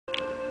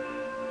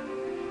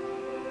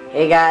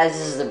Hey guys,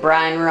 this is the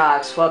Brian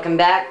Rocks. Welcome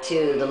back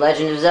to The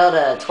Legend of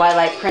Zelda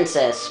Twilight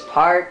Princess,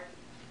 part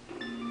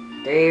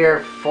 3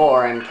 or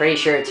 4. I'm pretty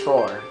sure it's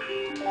 4.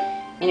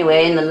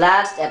 Anyway, in the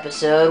last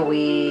episode,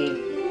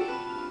 we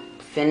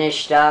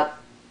finished up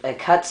a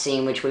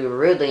cutscene which we were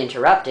rudely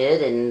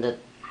interrupted in the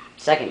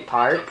second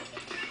part.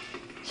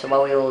 So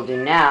what we will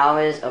do now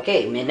is,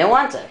 okay, Midna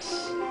wants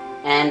us.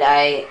 And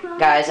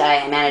guys,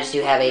 I managed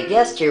to have a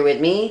guest here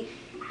with me,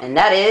 and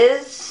that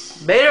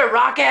is... Beta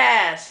Rock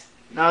Ass!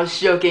 No, I was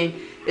joking.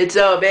 It's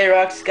Beta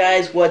Rocks,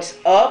 guys. What's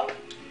up?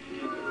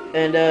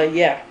 And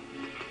yeah.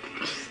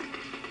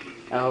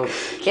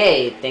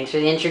 Okay, thanks for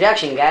the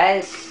introduction,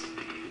 guys.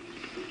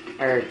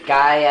 Or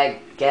guy, I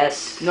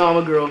guess. No, I'm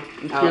a girl.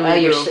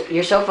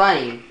 You're so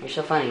funny. You're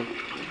so funny.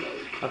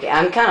 Okay,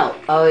 I'm kind of.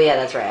 Oh yeah,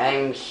 that's right.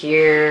 I'm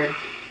here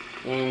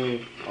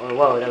in. Oh,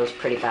 whoa, that was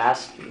pretty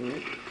fast.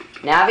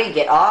 Navi,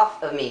 get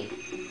off of me.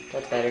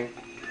 That's better.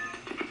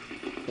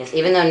 Yes,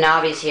 even though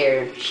Navi's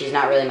here, she's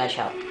not really much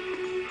help.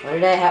 What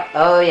did I have?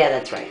 Oh, yeah,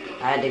 that's right.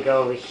 I had to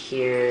go over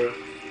here.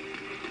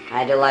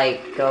 I had to,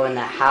 like, go in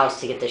the house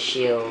to get the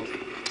shield.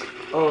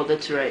 Oh,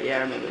 that's right. Yeah,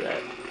 I remember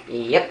that.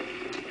 Yep.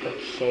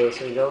 Okay,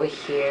 so we go over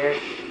here.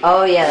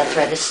 Oh, yeah, that's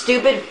right. The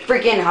stupid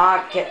freaking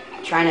hawk kept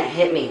trying to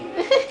hit me.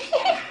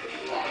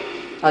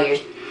 Oh, you're...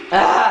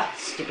 Ah!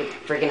 Stupid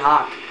freaking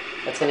hawk.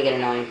 That's gonna get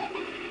annoying.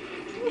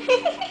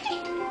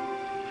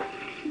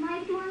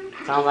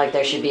 Sounds like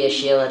there should be a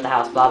shield at the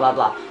house. Blah, blah,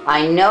 blah.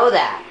 I know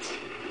that.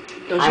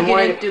 Don't you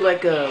get into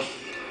like a,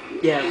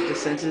 the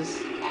senses,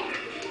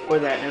 or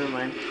that? Never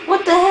mind.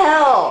 What the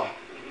hell?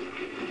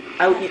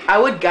 I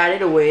would guide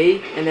it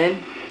away and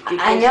then.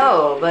 I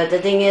know, but the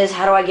thing is,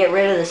 how do I get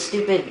rid of the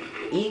stupid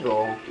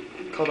eagle?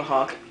 Called a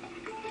hawk.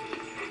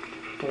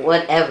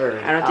 Whatever.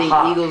 I don't think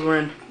eagles were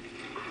in.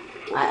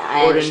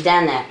 I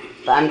understand that,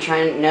 but I'm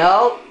trying.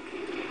 No.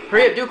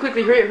 Hurry up! Do it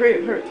quickly! Hurry up! Hurry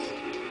up! Hurry up!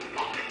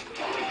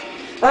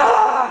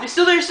 Ah! You're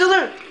still there! You're still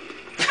there!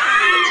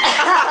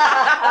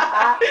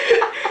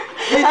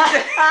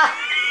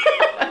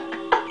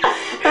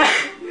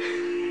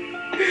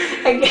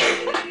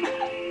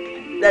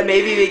 That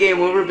may be the game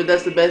over, but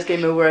that's the best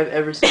game over I've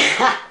ever seen.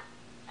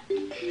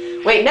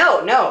 Wait,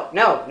 no, Navi,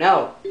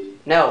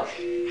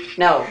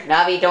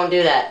 don't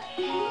do that.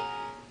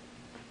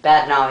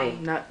 Bad Navi.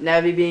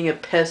 Navi being a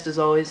pest as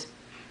always.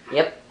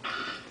 Yep.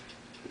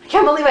 I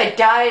can't believe I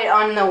died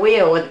on the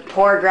wheel with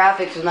poor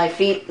graphics with my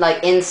feet,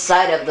 like,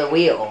 inside of the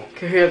wheel.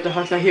 Okay, hurry up, the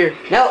hawk's not here.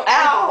 No,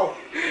 ow!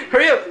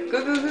 Hurry up!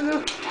 Go, go, go,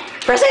 go.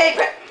 Press A!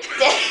 Dang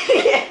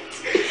it!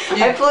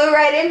 I flew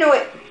right into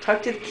it!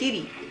 Talk to the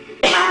kitty.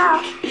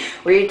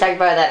 Were you attacked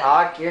by that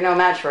hawk? You're no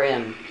match for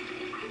him.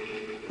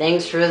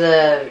 Thanks for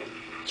the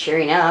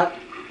cheering up.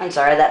 I'm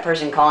sorry, that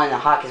person calling the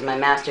hawk is my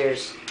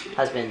master's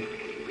husband.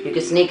 You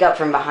could sneak up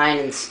from behind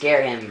and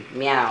scare him.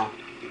 Meow.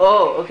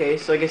 Oh, okay,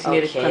 so I guess you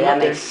need to climb Okay, that up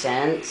makes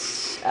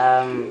sense.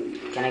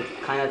 Can I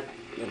climb up?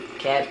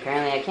 Okay,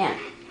 apparently I can't.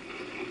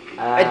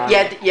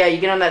 Yeah, you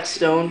get on that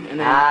stone and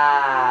then...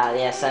 Ah,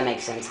 yes, that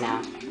makes sense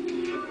now.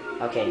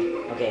 Okay,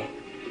 okay.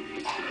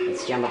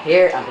 Let's jump up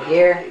here,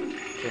 Okay,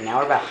 now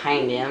we're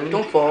behind him.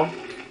 Don't fall.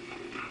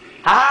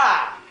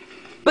 Ha!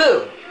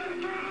 Boo!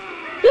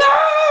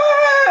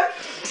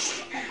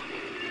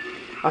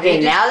 Okay,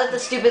 now that the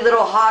stupid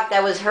little hawk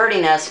that was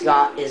hurting us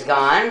is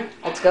gone,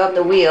 let's go up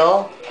the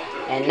wheel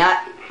and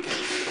not...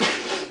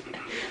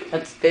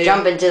 Let's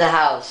jump into the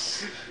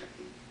house.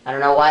 I don't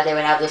know why they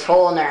would have this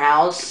hole in their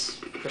house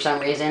for some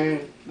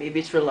reason. Maybe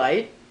it's for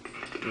light?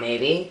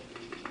 Maybe.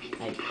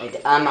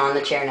 I'm on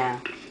the chair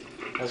now.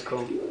 That was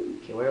cool.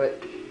 Okay, where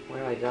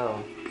do I go?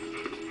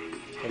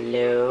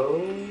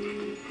 Hello?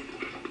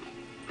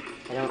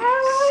 I don't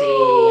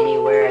see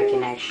anywhere I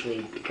can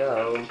actually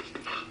go.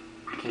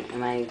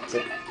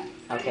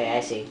 Okay, I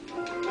see.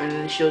 And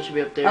then the shield should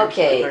be up there.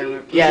 Okay.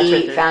 Yeah, it's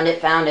right there.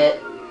 Found it.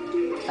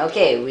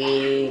 Okay,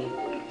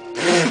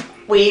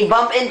 we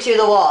bump into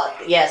the wall.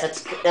 Yes,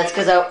 that's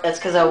because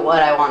of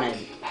what I wanted.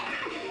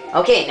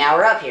 Okay, now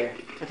we're up here.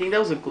 I think that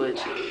was a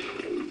glitch.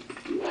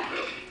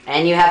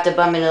 And you have to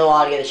bump into the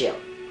wall to get the shield.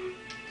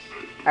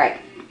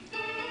 Alright.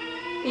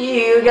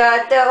 You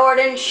got the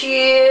Orden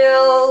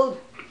shield!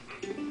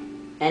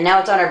 And now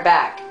it's on her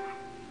back. I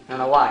don't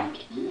know why.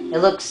 It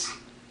looks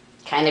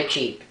kind of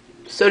cheap.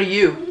 So do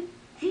you.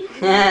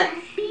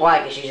 Why?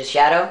 Because she's a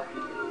shadow?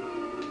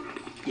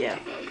 Yeah.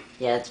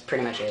 Yeah, that's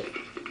pretty much it.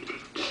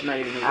 Not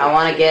even I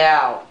want to get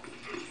out.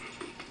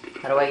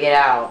 How do I get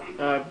out?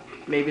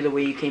 Maybe the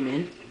way you came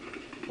in.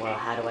 Well,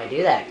 how do I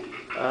do that?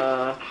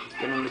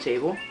 Get on the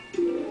table.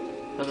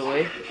 Other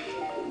way.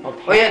 Well,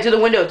 oh yeah, to the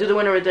window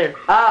right there.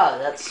 Oh,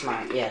 that's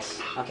smart,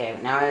 yes. Okay,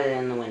 now we're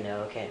in the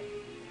window, okay.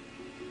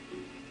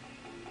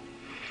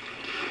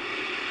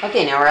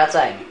 Okay, now we're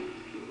outside.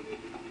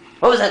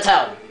 What was that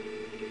sound?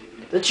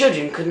 The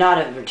children could not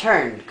have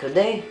returned, could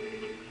they?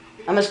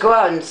 I must go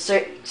out and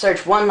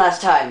search one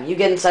last time. You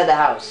get inside the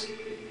house.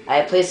 I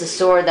have placed the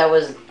sword that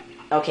was...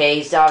 Okay,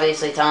 he's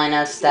obviously telling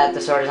us that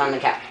the sword is on the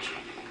couch.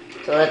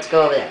 So let's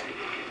go over there.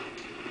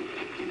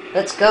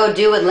 Let's go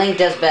do what Link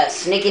does best,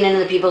 sneaking into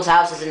the people's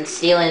houses and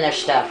stealing their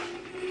stuff.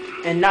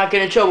 and not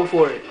get in trouble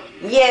for it.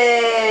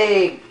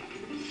 Yay!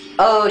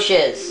 Oh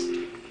shiz.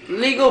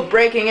 Legal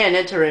breaking and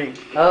entering.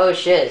 Oh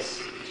shiz.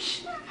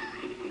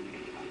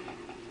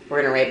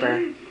 We're gonna rape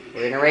her.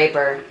 We're gonna rape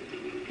her.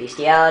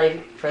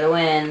 Bestiality for the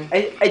win.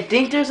 I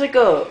think there's like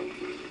a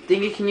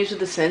thing you can use with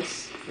the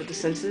senses.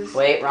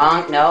 Wait,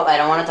 wrong. No, I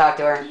don't want to talk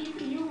to her.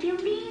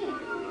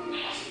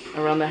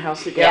 Around the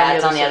house again. Yeah,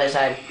 it's on the other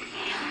side.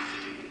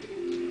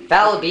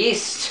 Foul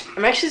beast.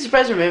 I'm actually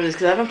surprised I remember this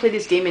because I haven't played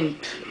this game in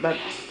about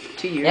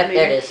 2 years. Yep, maybe.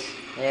 there it is.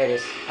 There it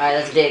is. Alright,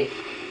 let's dig.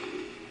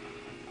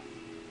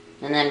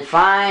 And then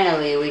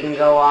finally we can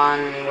go on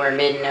where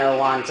Midno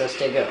wants us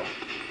to go.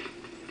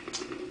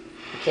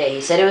 Okay,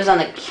 he said it was on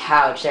the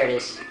couch. There it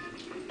is.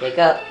 Pick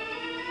up.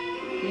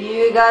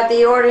 You got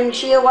the Orden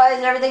shield. Why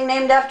is everything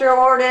named after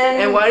Orden?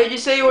 And why did you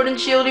say Orden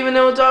shield even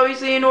though it's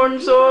obviously an Orden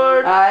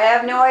sword? I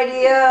have no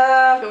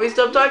idea. Can we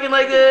stop talking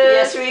like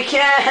this? Yes, we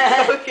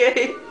can.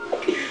 Okay.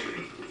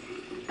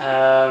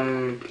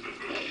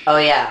 Oh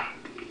yeah.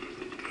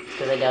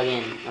 Because I dug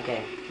in.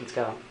 Okay, let's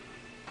go.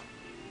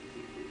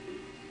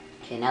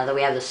 Okay, now that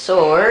we have the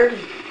sword,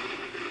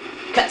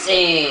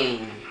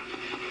 cutscene.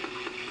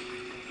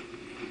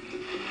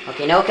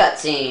 Okay, no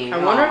cutscene. I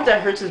wonder if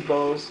that hurts his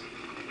balls.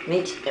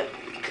 Me too.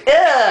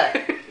 Ugh!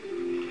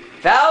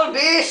 Foul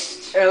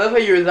beast! I love how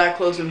you were that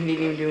close and he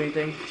didn't even do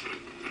anything.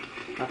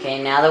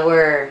 Okay, now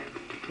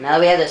that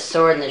we have the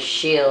sword and the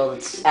shield,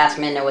 let's ask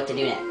Midna what to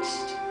do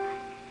next.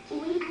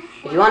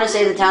 If you want to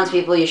save the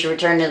townspeople, you should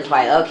return to the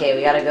Twilight. Okay,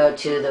 we gotta go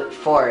to the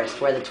forest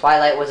where the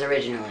Twilight was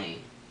originally.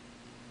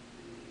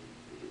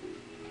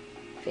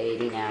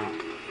 Fading out,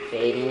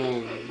 fading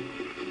in.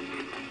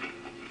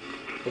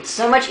 It's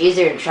so much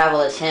easier to travel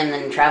as him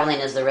than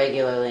traveling as the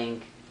regular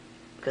Link.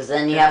 Because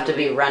then you have to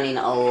be running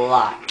a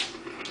lot.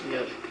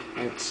 Yep.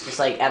 And it's just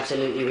like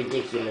absolutely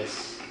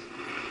ridiculous.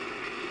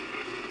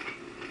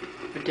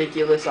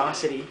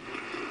 Ridiculousity.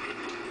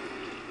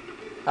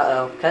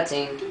 Uh-oh,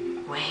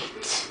 cutscene.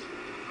 Wait.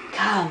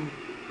 Come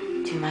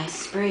to my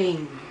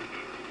spring.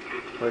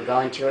 We're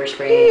going to our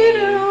spring.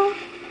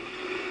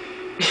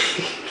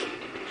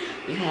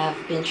 You have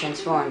been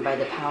transformed by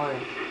the power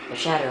of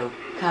shadow.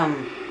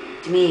 Come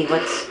to me.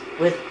 What's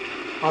with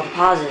all the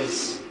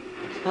pauses?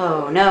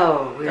 Oh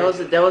no.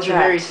 That was a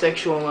very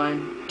sexual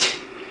line.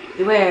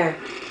 Beware,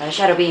 a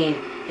shadow being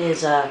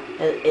is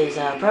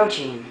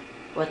approaching.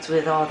 What's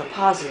with all the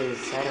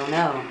pauses? I don't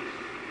know.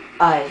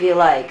 I feel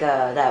like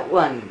that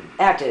one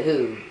actor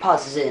who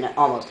pauses in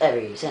almost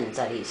every sentence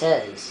that he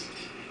says.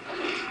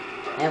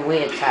 And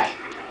we attack.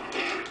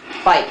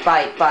 Bite,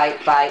 bite,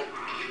 bite, bite.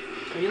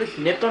 Oh, you like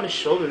nipped on his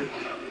shoulder.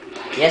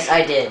 Yes,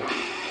 I did.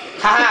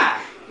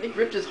 Ha! They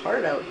ripped his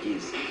heart out.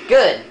 Jeez.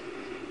 Good.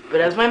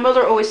 But as my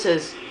mother always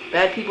says,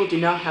 bad people do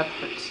not have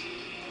hearts.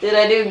 Did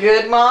I do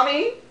good,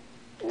 Mommy?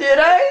 Did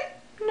I?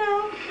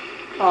 No.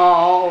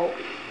 Oh.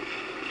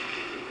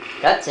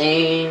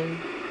 Cutscene.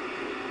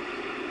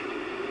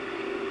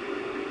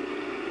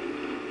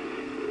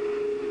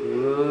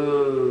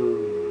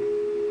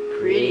 Ooh.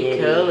 Pretty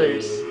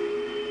colors.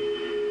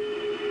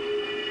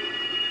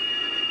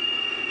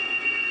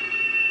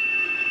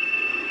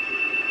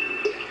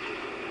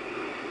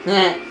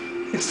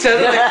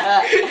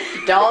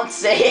 Don't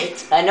say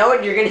it. I know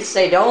what you're gonna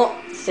say. Don't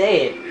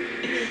say it.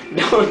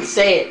 Don't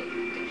say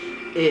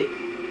it.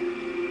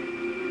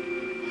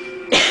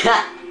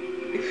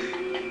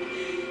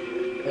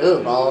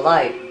 Ooh, ball of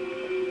light.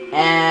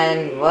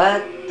 And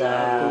what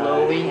the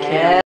glowing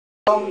hell?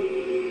 A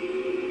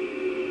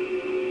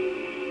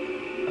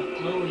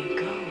glowing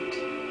goat.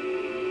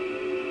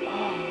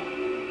 Oh.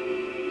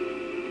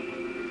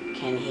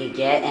 Can he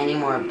get any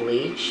more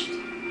bleached?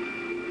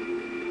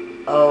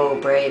 Oh,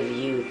 brave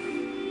youth.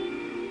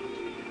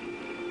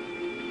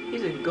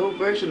 He's a goat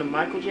version of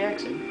Michael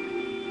Jackson.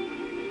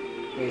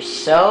 You're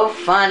so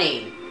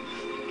funny.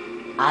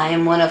 I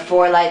am one of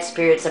 4 light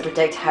spirits that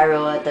protect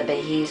Hyrule at the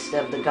behest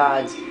of the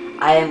gods.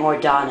 I am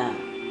Ordana.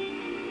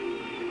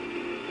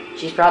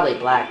 She's probably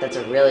black. That's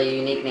a really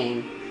unique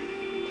name.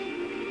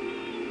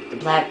 The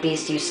black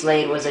beast you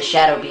slayed was a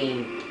shadow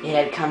being. It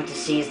had come to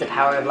seize the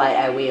power of light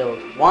I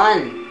wield.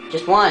 One.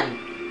 Just one.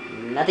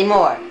 Nothing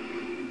more.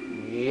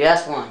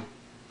 Just one.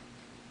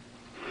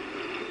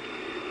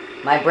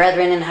 My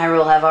brethren in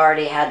Hyrule have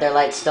already had their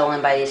light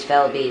stolen by these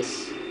fell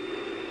beasts.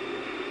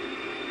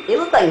 They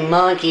look like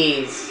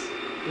monkeys.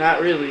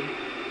 Not really.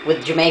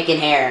 With Jamaican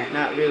hair.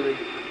 Not really.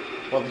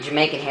 Well, the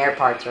Jamaican hair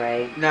part's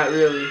right. Not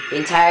really. The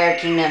entire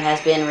kingdom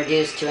has been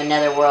reduced to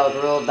another world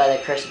ruled by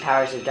the cursed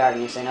powers of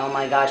darkness, and oh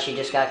my god, she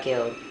just got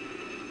killed.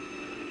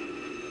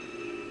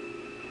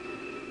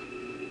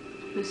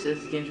 Who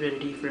says the game's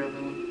rated for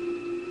everyone?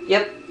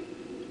 Yep.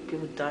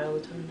 People die all the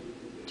time.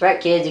 That's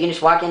right, kids. You can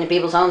just walk into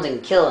people's homes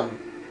and kill them.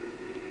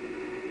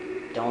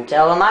 Don't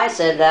tell them I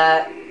said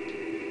that.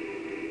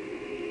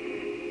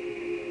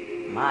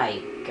 My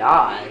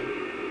god.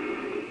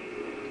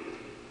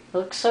 It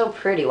looks so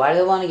pretty. Why do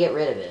they want to get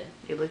rid of it?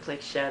 It looks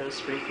like shadow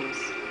sprinkles.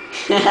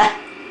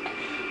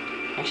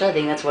 Actually, I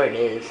think that's what it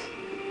is.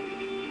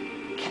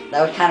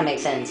 That would kind of make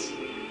sense.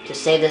 To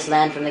save this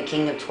land from the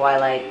King of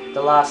Twilight,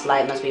 the lost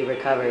light must be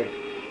recovered.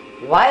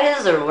 Why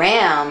does a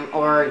ram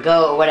or a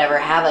goat or whatever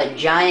have a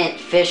giant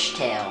fish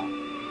tail?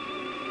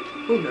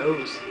 Who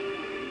knows?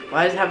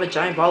 Why does it have a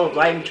giant ball of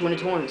light between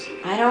its horns?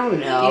 I don't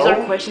know. These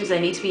are questions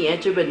that need to be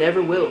answered but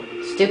never will.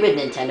 Stupid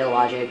Nintendo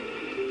logic.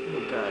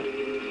 Oh god.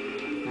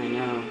 I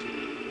know.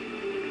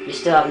 You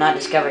still have not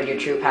discovered your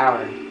true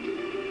power.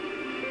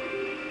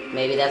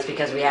 Maybe that's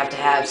because we have to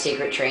have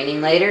secret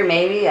training later,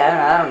 maybe?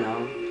 I don't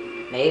know.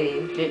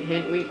 Maybe. Hint,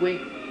 hint, wink,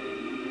 wink.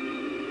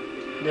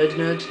 Nudge,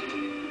 nudge.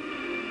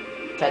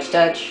 Touch,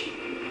 touch.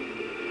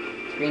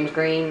 Scream,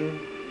 scream.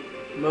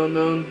 Moan,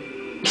 moan.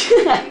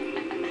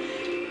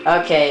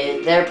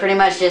 Okay, they're pretty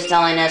much just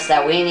telling us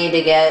that we need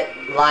to get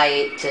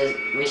light to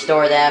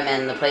restore them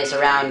and the place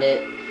around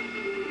it.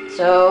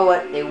 So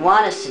what they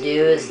want us to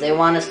do is they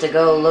want us to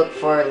go look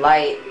for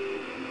light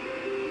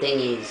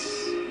thingies.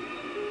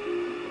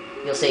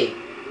 You'll see.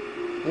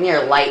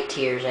 Near light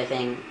tears, I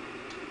think.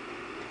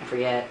 I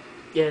forget.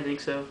 Yeah, I think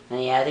so.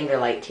 And yeah, I think they're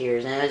light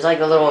tears. And it's like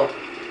a little...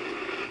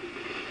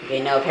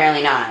 Okay, no,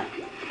 apparently not.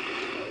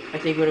 I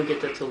think we don't get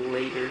that till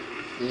later.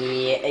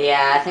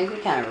 Yeah, I think we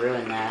kind of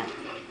ruined that.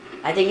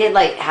 I think it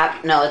like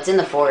no, it's in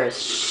the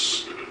forest.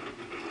 Shh.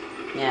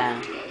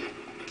 Yeah.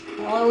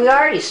 Well, we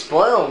already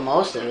spoiled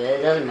most of it.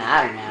 It doesn't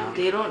matter now.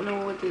 They don't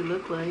know what they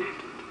look like.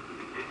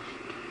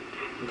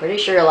 I'm pretty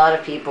sure a lot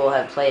of people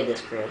have played this,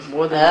 Chris.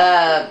 More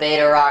than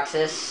Beta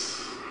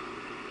Roxas.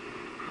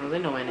 Well, they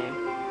know my name.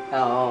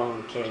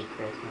 Oh, okay,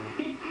 Chris.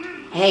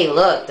 Hey,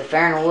 look, the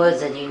Farron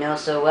Woods that you know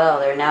so well,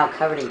 they're now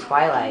covered in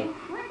twilight.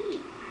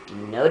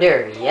 No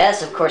dirt.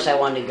 Yes, of course I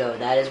wanted to go.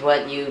 That is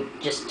what you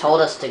just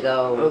told us to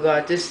go. Oh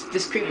god, this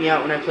creeped me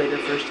out when I played it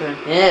the first time.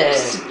 Yeah.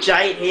 This is a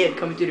giant hand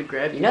coming through to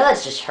grab you. You know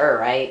that's just her,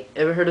 right?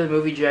 Ever heard of the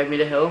movie Drag Me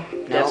to Hell?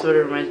 No. That's what it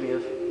reminds me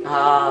of.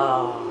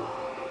 Oh.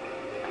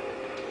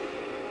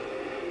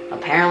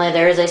 Apparently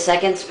there is a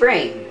second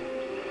spring.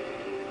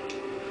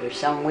 For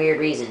some weird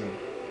reason.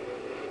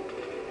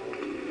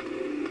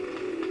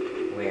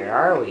 Where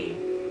are we?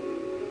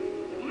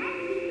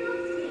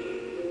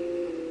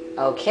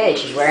 Okay,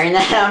 she's wearing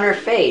that on her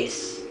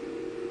face.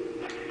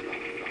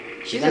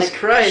 Jesus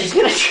Christ. She's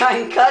gonna try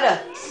and cut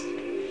us.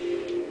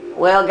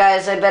 Well,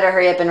 guys, I better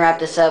hurry up and wrap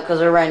this up because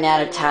we're running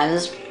out of time.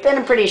 This has been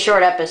a pretty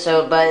short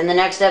episode, but in the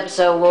next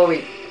episode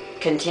we'll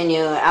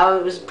continue. I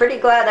was pretty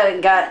glad that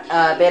we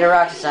got Beta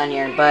Roxas on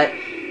here, but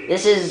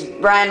this is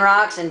Brian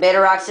Rocks and Beta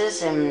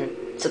Roxas, and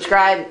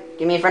subscribe,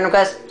 give me a friend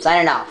request,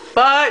 signing off.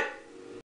 Bye!